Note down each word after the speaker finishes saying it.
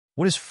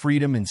What is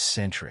freedom in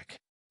centric?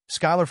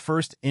 Schuyler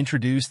first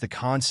introduced the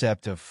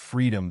concept of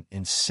freedom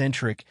in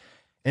centric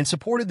and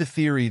supported the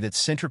theory that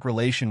centric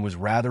relation was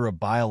rather a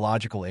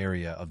biological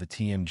area of the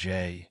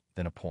TMJ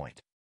than a point.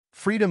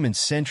 Freedom in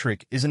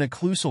centric is an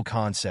occlusal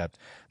concept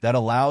that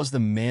allows the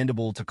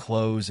mandible to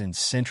close in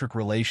centric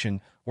relation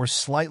or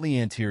slightly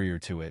anterior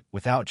to it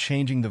without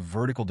changing the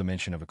vertical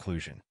dimension of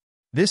occlusion.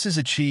 This is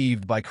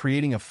achieved by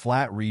creating a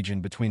flat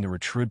region between the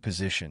retrude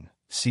position,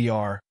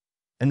 CR,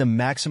 and the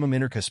maximum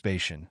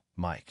intercuspation,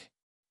 mic.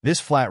 This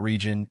flat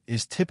region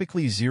is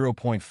typically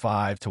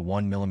 0.5 to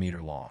 1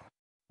 millimeter long.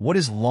 What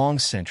is long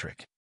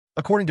centric?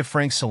 According to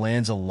Frank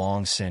Salanza,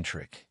 long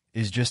centric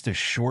is just a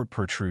short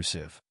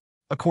protrusive.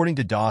 According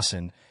to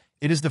Dawson,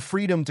 it is the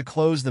freedom to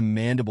close the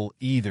mandible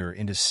either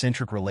into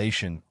centric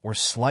relation or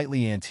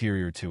slightly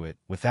anterior to it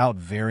without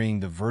varying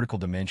the vertical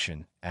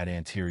dimension at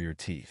anterior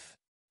teeth.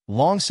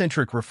 Long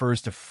centric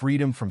refers to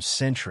freedom from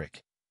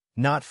centric,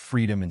 not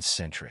freedom in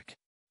centric.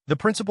 The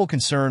principal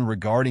concern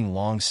regarding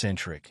long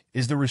centric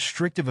is the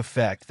restrictive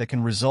effect that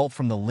can result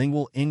from the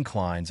lingual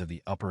inclines of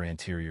the upper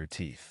anterior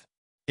teeth.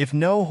 If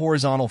no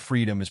horizontal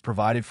freedom is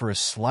provided for a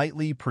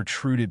slightly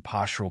protruded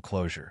postural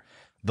closure,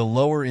 the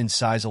lower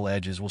incisal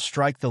edges will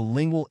strike the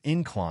lingual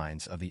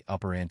inclines of the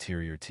upper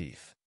anterior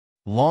teeth.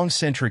 Long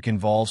centric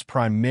involves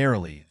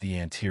primarily the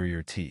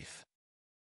anterior teeth.